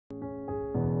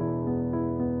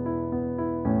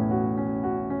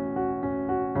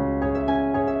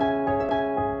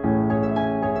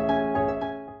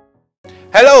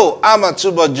Hello, I'm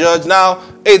Atuba Judge. Now,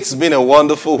 it's been a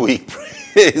wonderful week.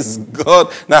 Praise God.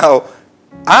 Now,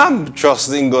 I'm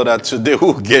trusting God that today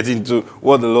we'll get into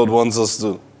what the Lord wants us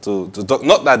to talk.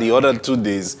 Not that the other 2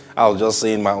 days I was just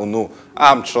saying my own. No,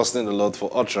 I'm trusting the Lord for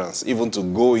utterance, even to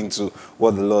go into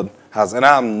what the Lord has. And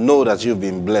I know that you've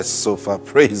been blessed so far.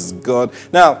 Praise God.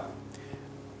 Now,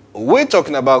 we're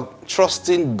talking about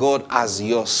trusting God as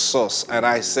your source. And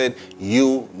I said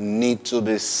you need to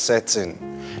be certain.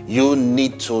 You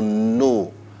need to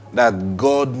know that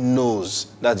God knows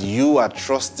that you are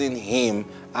trusting Him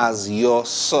as your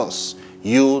source.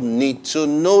 You need to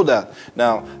know that.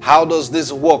 Now, how does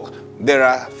this work? There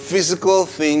are physical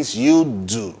things you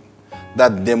do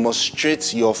that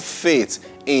demonstrate your faith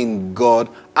in God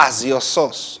as your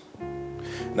source.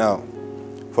 Now,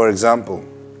 for example,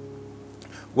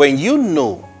 when you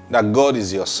know that God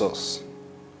is your source,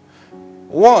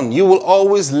 one, you will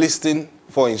always listen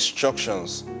for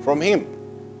instructions from Him.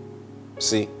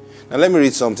 See? Now let me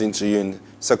read something to you in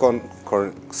 2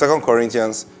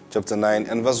 Corinthians chapter 9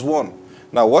 and verse 1.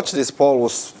 Now watch this. Paul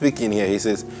was speaking here. He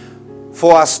says,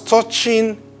 "For as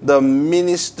touching the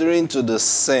ministering to the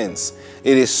saints,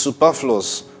 it is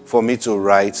superfluous for me to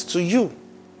write to you."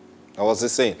 Now what's he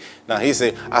saying? Now he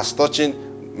said, as touching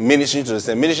ministering to the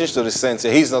saints. Ministering to the saints,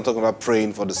 he's not talking about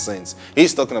praying for the saints.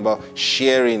 He's talking about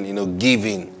sharing,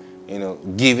 giving,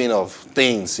 giving of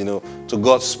things, to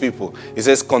God's people. He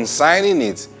says consigning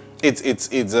it, it's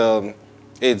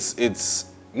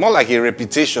more like a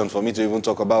reputation for me to even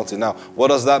talk about it now. What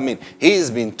does that mean? He's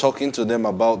been talking to them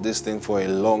about this thing for a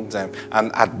long time.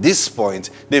 And at this point,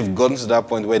 they've gotten to that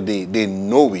point where they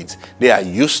know it, they are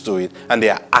used to it, and they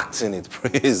are acting it.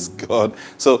 Praise God.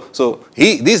 So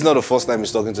this is not the first time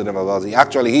he's talking to them about it.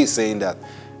 Actually, he's saying that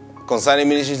concerning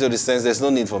ministry to the saints, there's no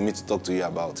need for me to talk to you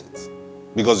about it.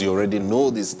 Because you already know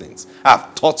these things.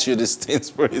 I've taught you these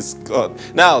things. Praise God.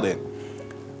 Now then,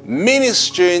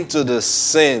 ministering to the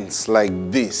saints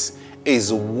like this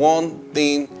is one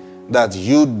thing that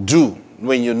you do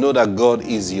when you know that God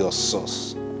is your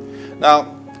source. Now,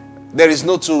 there is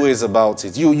no two ways about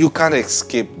it. You can't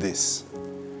escape this.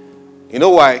 You know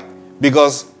why?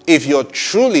 Because if you're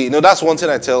truly, that's one thing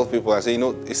I tell people. I say,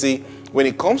 you see, when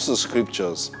it comes to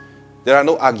scriptures, there are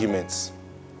no arguments.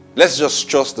 Let's just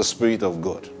trust the Spirit of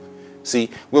God. See,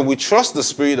 when we trust the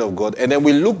Spirit of God and then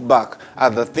we look back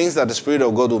at the things that the Spirit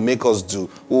of God will make us do,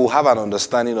 we will have an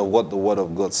understanding of what the Word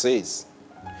of God says.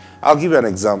 I'll give you an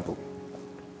example.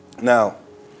 Now,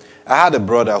 I had a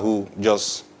brother who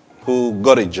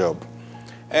got a job.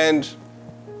 And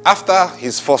after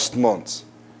his first month,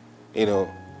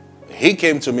 he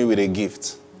came to me with a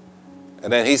gift.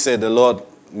 And then he said the Lord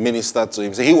ministered to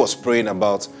him. So he was praying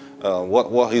about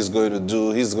what he's going to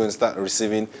do. He's going to start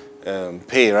receiving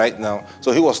pay right now.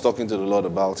 So he was talking to the Lord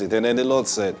about it. And then the Lord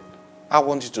said, I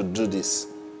want you to do this.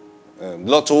 The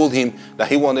Lord told him that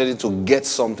he wanted him to get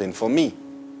something for me.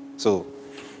 So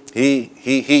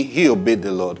he obeyed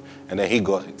the Lord and then he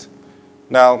got it.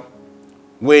 Now,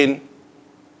 when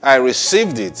I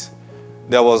received it,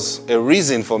 there was a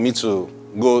reason for me to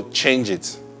go change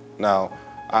it. Now,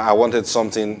 I wanted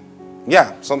something,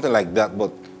 something like that,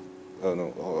 but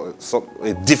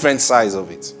a different size of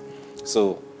it.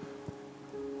 So,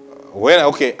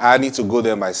 I need to go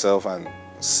there myself and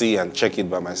see and check it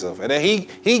by myself. And then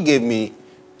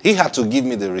he had to give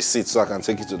me the receipt so I can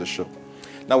take it to the shop.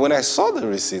 Now, when I saw the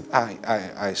receipt,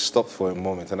 I stopped for a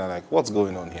moment and I'm like, what's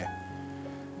going on here?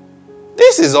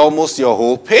 This is almost your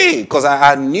whole pay, because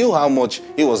I knew how much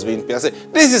he was being paid. I said,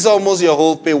 this is almost your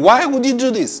whole pay. Why would you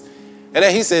do this? And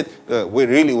then he said,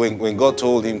 when God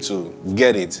told him to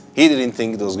get it, he didn't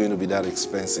think it was going to be that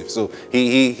expensive. So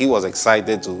he was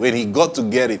excited to. When he got to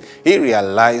get it, he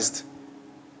realized.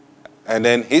 And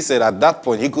then he said at that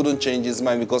point, he couldn't change his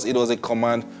mind because it was a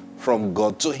command from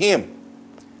God to him.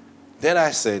 Then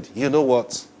I said, you know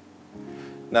what?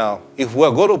 Now, if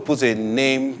we're going to put a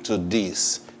name to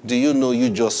this, do you know you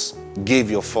just gave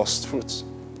your first fruits?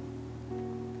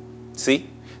 See?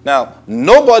 Now,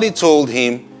 nobody told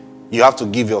him, you have to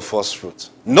give your first fruit.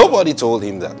 Nobody told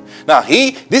him that. Now,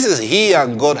 this is he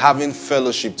and God having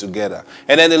fellowship together.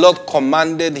 And then the Lord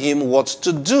commanded him what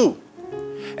to do.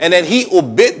 And then he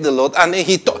obeyed the Lord. And then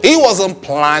he wasn't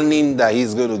planning that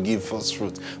he's going to give first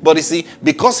fruit. But you see,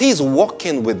 because he's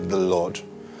walking with the Lord,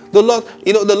 the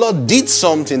Lord did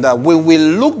something that when we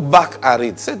look back at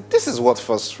it, said, this is what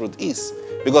first fruit is.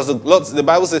 Because the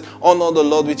Bible says, honor the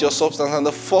Lord with your substance and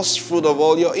the first fruit of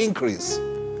all your increase.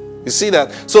 You see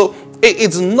that? So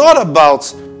it's not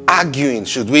about arguing,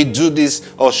 should we do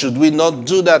this or should we not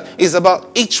do that? It's about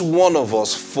each one of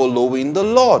us following the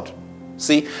Lord.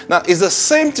 See, now it's the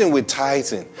same thing with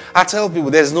tithing. I tell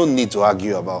people there's no need to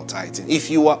argue about tithing.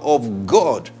 If you are of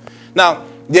God, now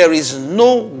there is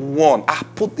no one, I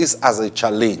put this as a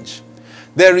challenge.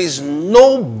 There is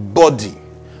nobody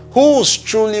who's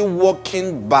truly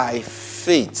walking by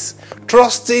faith,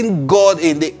 trusting God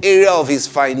in the area of his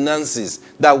finances,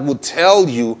 that would tell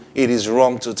you it is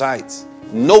wrong to tithe.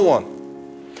 No one.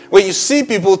 When you see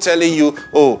people telling you,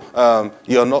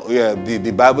 you're not,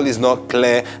 the Bible is not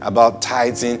clear about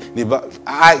tithing,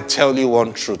 I tell you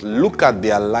one truth. Look at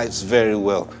their lives very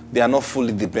well. They are not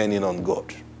fully depending on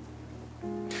God.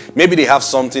 Maybe they have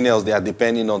something else they are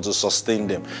depending on to sustain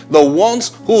them. The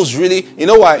ones who's really, you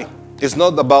know why? It's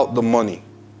not about the money.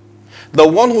 The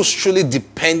one who's truly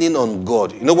depending on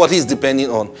God, you know what he's depending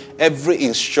on? Every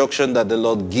instruction that the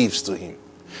Lord gives to him.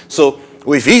 So,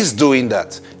 if he's doing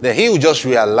that, then he will just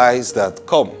realize that,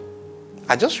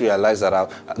 I just realized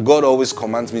that God always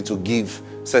commands me to give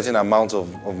certain amount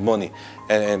of money.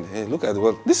 And look at,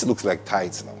 well, this looks like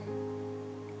tithes now.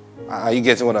 Are you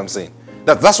getting what I'm saying?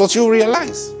 That's what you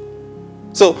realize.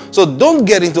 So don't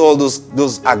get into all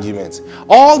those arguments.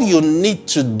 All you need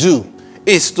to do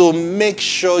is to make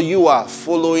sure you are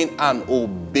following and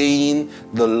obeying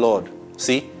the Lord.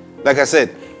 See, like I said,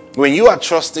 when you are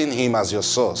trusting him as your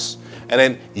source, and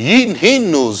then he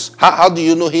knows. How do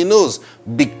you know he knows?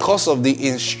 Because of the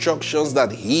instructions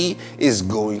that he is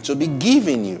going to be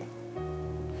giving you.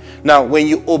 Now, when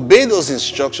you obey those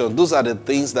instructions, those are the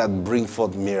things that bring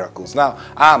forth miracles. Now,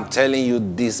 I'm telling you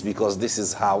this because this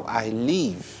is how I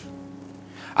live.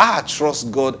 I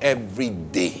trust God every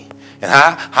day. And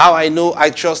how I know I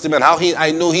trust him, and how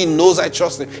I know he knows I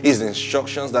trust him, is the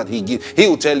instructions that he gives. He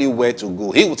will tell you where to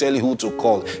go. He will tell you who to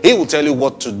call. He will tell you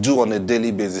what to do on a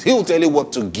daily basis. He will tell you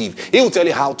what to give. He will tell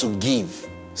you how to give.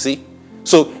 See?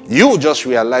 So you will just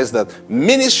realize that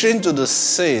ministering to the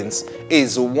saints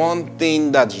is one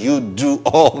thing that you do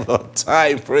all the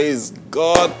time. Praise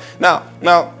God. Now,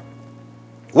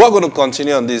 we're going to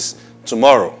continue on this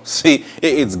tomorrow. See,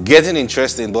 it's getting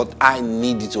interesting, but I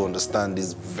need you to understand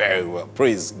this very well.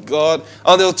 Praise God.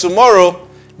 Until tomorrow,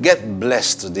 get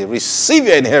blessed today. Receive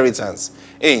your inheritance.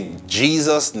 In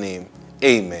Jesus' name,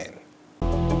 amen.